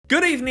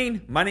Good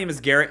evening, my name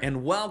is Garrett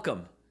and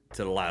welcome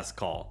to The Last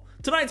Call.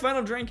 Tonight's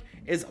final drink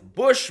is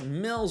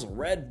Bushmills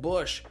Red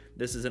Bush.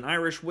 This is an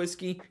Irish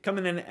whiskey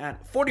coming in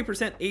at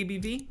 40%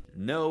 ABV,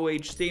 no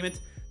age statement,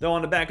 though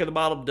on the back of the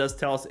bottle it does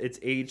tell us it's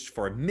aged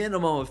for a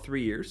minimum of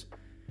 3 years.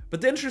 But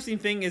the interesting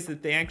thing is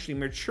that they actually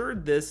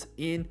matured this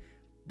in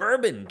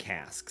bourbon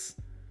casks.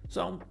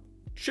 So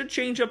should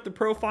change up the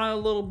profile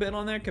a little bit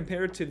on that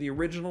compared to the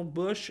original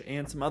Bush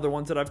and some other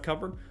ones that I've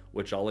covered,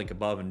 which I'll link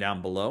above and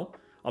down below.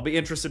 I'll be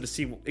interested to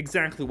see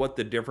exactly what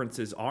the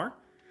differences are.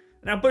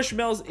 Now,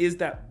 Bushmills is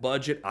that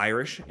budget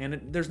Irish, and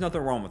there's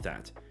nothing wrong with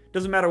that.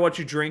 Doesn't matter what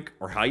you drink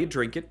or how you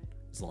drink it,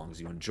 as long as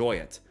you enjoy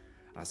it.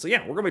 So yeah,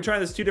 we're going to be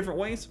trying this 2 different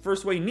ways.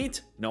 First way,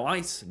 neat, no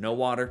ice, no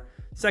water.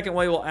 Second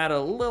way, we'll add a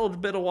little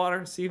bit of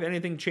water, see if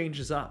anything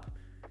changes up.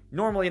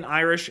 Normally in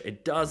Irish,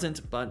 it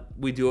doesn't, but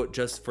we do it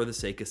just for the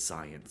sake of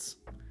science.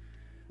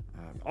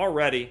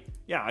 Already,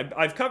 yeah,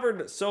 I've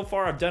covered so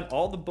far. I've done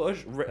all the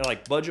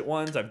budget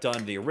ones. I've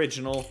done the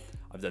original.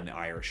 I've done the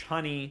Irish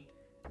honey,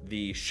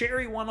 the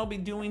sherry one I'll be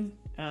doing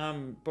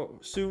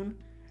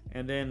soon,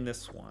 and then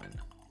this one.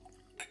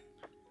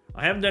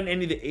 I haven't done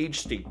any of the age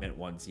statement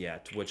ones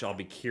yet, which I'll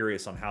be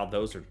curious on how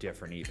those are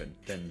different even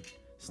than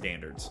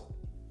standards.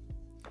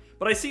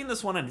 But I seen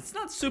this one, and it's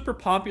not super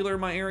popular in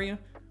my area,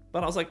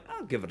 but I was like,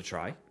 I'll give it a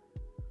try.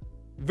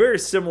 Very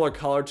similar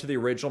color to the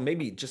original,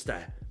 maybe just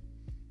a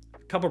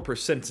couple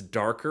 %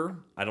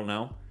 darker. I don't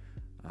know.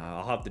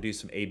 I'll have to do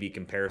some A/B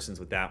comparisons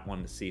with that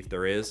one to see if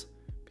there is,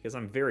 because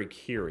I'm very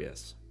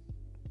curious.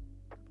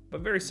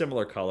 But very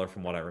similar color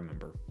from what I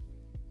remember.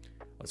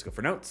 Let's go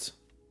for notes.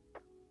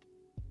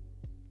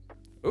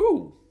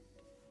 Ooh.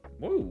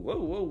 Whoa, whoa,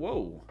 whoa,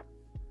 whoa.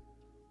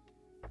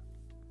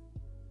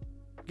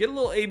 Get a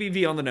little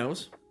ABV on the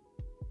nose.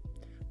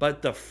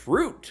 But the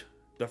fruit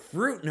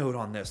note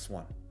on this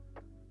one.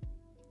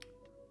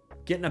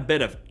 Getting a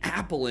bit of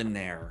apple in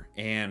there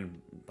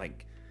and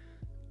like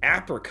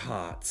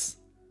apricots.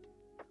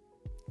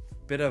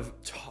 Bit of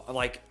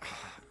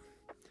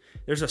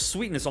there's a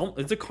sweetness.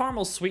 It's a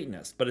caramel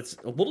sweetness, but it's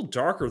a little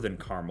darker than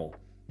caramel.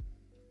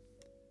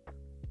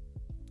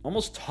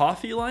 Almost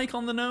toffee-like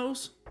on the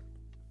nose.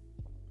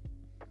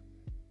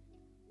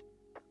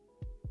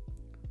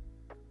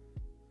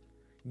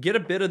 Get a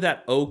bit of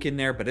that oak in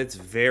there, but it's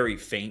very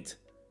faint.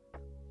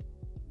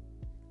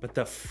 But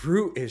the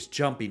fruit is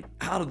jumping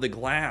out of the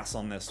glass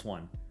on this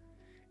one.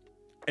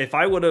 If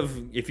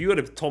you would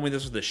have told me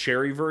this was the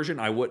sherry version,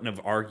 I wouldn't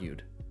have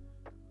argued.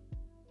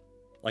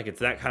 Like,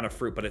 it's that kind of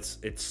fruit, but it's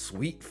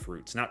sweet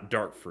fruits, not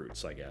dark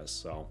fruits, I guess.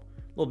 So,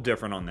 a little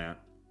different on that.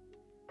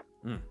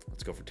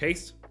 Let's go for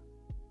taste.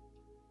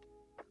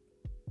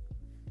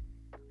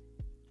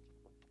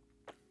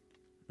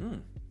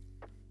 Little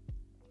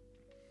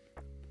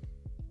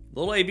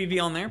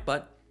ABV on there,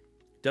 but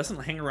doesn't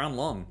hang around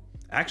long.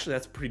 Actually,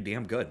 that's pretty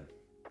damn good.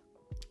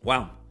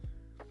 Wow.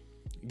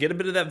 Get a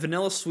bit of that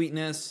vanilla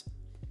sweetness.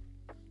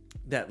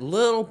 That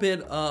little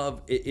bit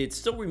of, it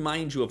still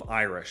reminds you of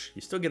Irish.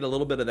 You still get a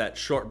little bit of that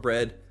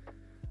shortbread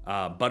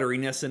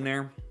butteriness in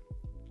there.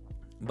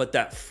 But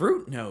that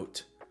fruit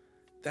note,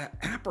 that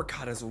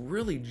apricot is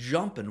really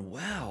jumping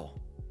well.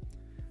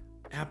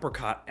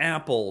 Apricot,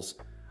 apples.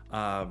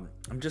 I'm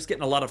just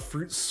getting a lot of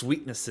fruit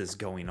sweetnesses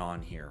going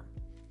on here.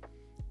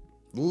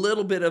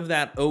 Little bit of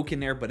that oak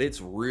in there, but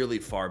it's really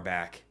far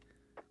back.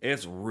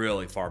 It's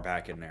really far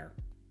back in there.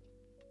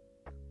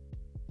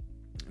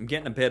 I'm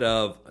getting a bit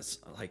of,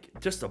 like,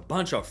 just a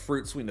bunch of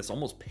fruit sweetness,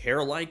 almost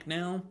pear-like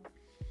now.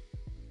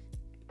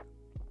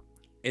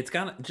 It's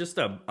got just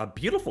a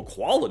beautiful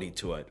quality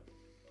to it.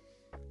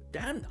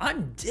 Damn,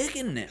 I'm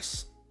digging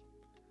this.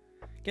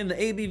 Again, the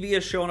ABV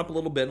is showing up a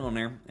little bit on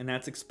there, and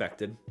that's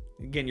expected.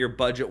 Again, your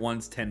budget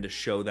ones tend to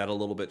show that a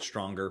little bit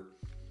stronger.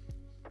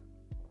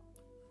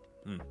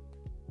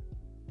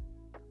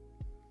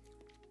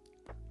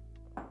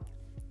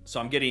 So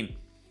I'm getting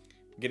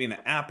the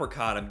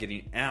apricot, I'm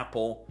getting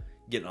apple,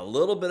 getting a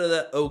little bit of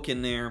that oak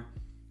in there,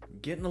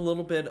 getting a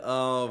little bit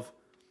of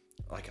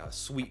like a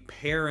sweet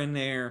pear in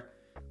there,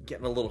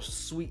 getting a little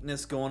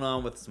sweetness going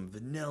on with some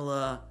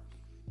vanilla.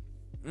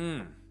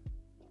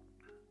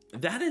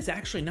 That is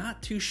actually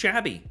not too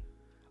shabby.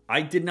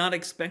 I did not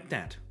expect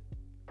that.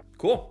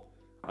 Cool.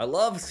 I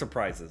love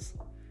surprises.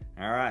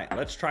 All right,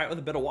 let's try it with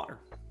a bit of water.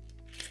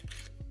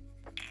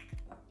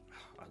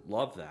 I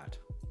love that.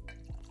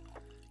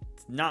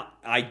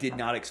 I did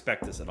not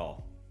expect this at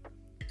all.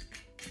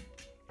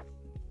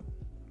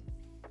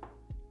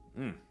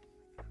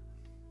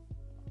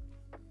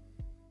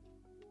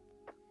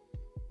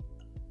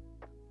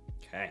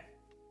 Okay.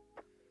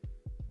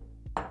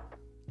 Got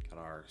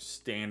our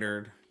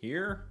standard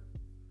here.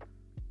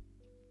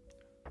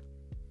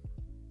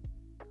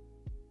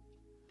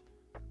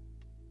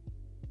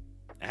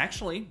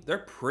 Actually, they're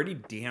pretty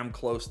damn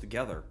close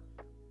together.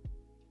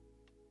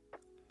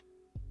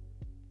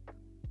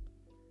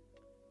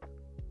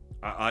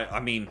 I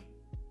mean,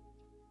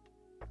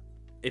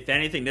 if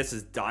anything, this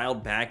is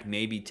dialed back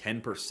maybe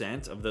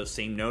 10% of those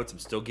same notes. I'm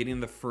still getting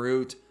the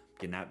fruit,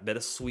 getting that bit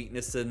of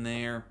sweetness in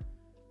there,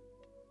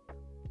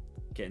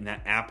 getting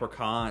that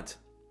apricot.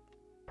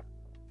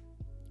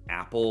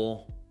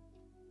 apple,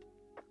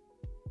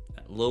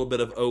 a little bit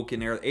of oak in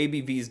there. The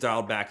ABV's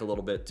dialed back a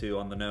little bit too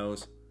on the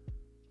nose.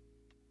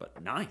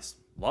 But nice.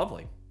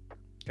 Lovely.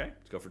 Okay,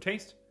 let's go for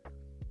taste.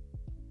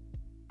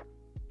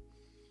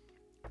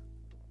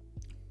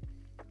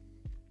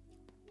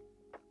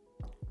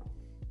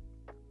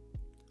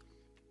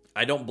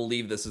 I don't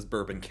believe this is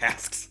bourbon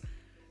casks.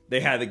 They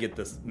had to get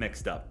this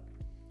mixed up.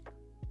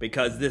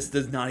 Because this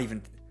does not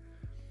even...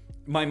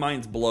 My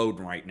mind's blown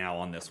right now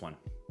on this one.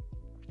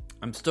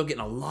 I'm still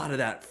getting a lot of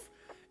that.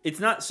 It's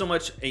not so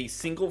much a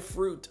single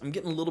fruit. I'm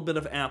getting a little bit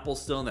of apple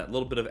still and that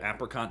little bit of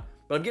apricot.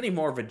 But I'm getting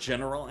more of a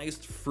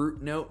generalized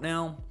fruit note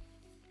now.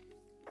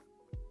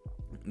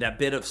 That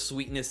bit of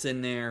sweetness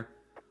in there.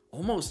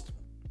 Almost,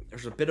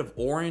 there's a bit of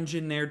orange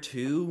in there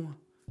too.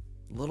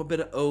 A little bit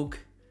of oak.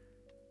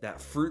 That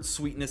fruit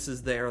sweetness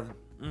is there.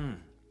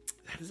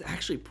 That is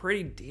actually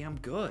pretty damn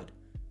good.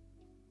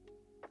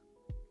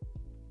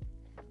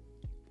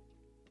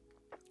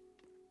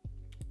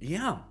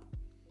 Yeah.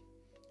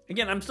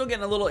 Again, I'm still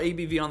getting a little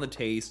ABV on the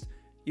taste.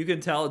 You can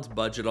tell it's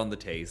budget on the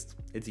taste.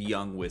 It's a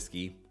young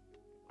whiskey.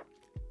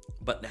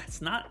 But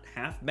that's not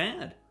half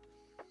bad.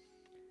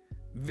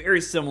 Very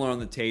similar on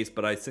the taste,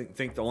 but I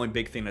think the only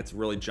big thing that's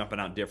really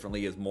jumping out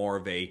differently is more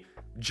of a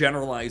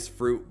generalized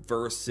fruit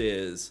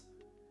versus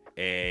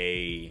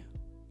a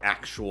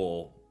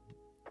actual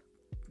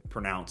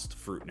pronounced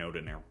fruit note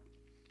in there,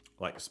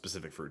 like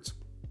specific fruits.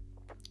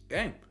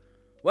 Okay,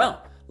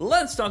 well,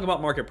 let's talk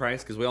about market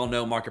price, because we all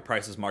know market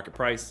price is market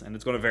price, and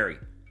it's going to vary.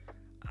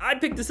 I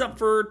picked this up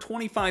for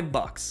 25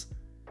 bucks.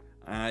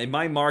 In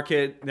my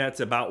market, that's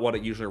about what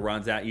it usually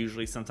runs at.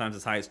 Usually, sometimes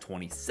as high as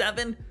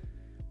 27,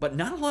 but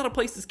not a lot of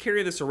places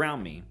carry this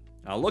around me.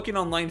 Looking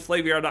online,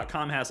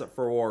 Flaviar.com has it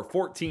for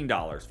 $14,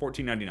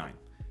 $14.99.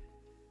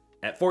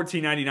 At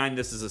 $14.99,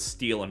 this is a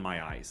steal in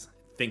my eyes.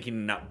 Thinking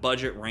in that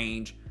budget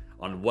range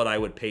on what I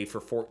would pay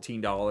for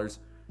 $14,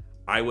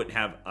 I wouldn't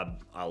have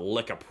a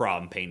lick of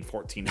problem paying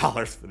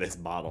 $14 for this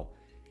bottle.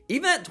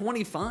 Even at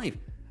 25,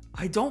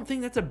 I don't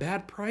think that's a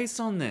bad price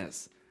on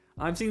this.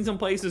 I've seen some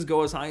places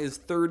go as high as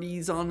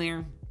 30s on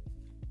there.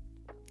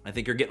 I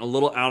think you're getting a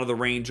little out of the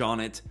range on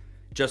it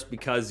just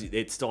because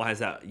it still has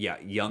that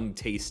young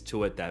taste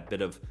to it, that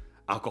bit of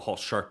alcohol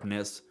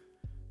sharpness.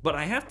 But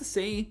I have to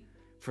say,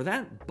 for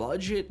that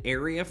budget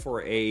area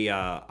for a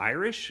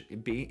Irish,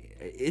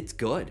 it's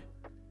good.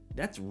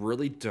 That's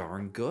really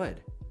darn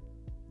good.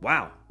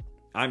 Wow.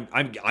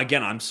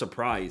 I'm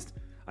surprised.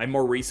 I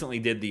more recently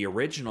did the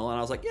original and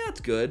I was like, yeah,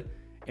 it's good.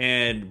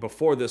 And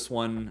before this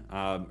one,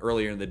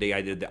 earlier in the day,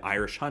 I did the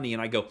Irish honey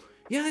and I go,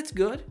 yeah, it's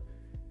good.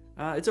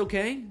 It's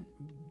okay.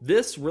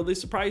 This really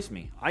surprised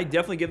me. I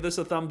definitely give this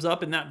a thumbs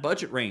up in that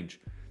budget range.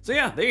 So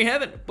yeah, there you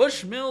have it.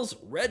 Bushmills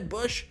Red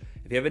Bush.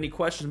 If you have any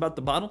questions about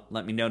the bottle,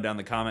 let me know down in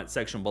the comment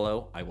section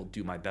below. I will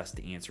do my best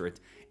to answer it.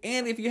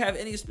 And if you have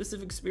any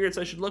specific spirits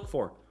I should look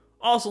for,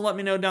 also let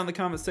me know down in the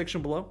comment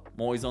section below.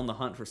 I'm always on the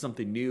hunt for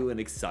something new and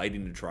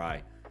exciting to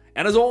try.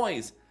 And as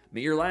always,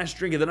 may your last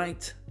drink of the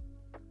night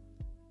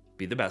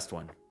be the best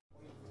one.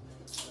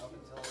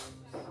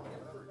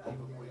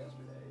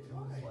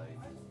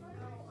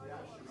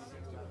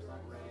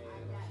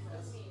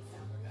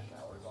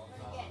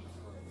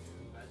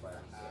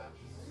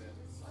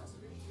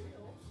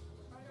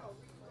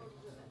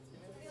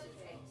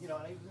 You know,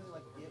 and I really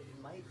like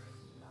it might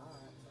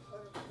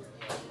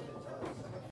not.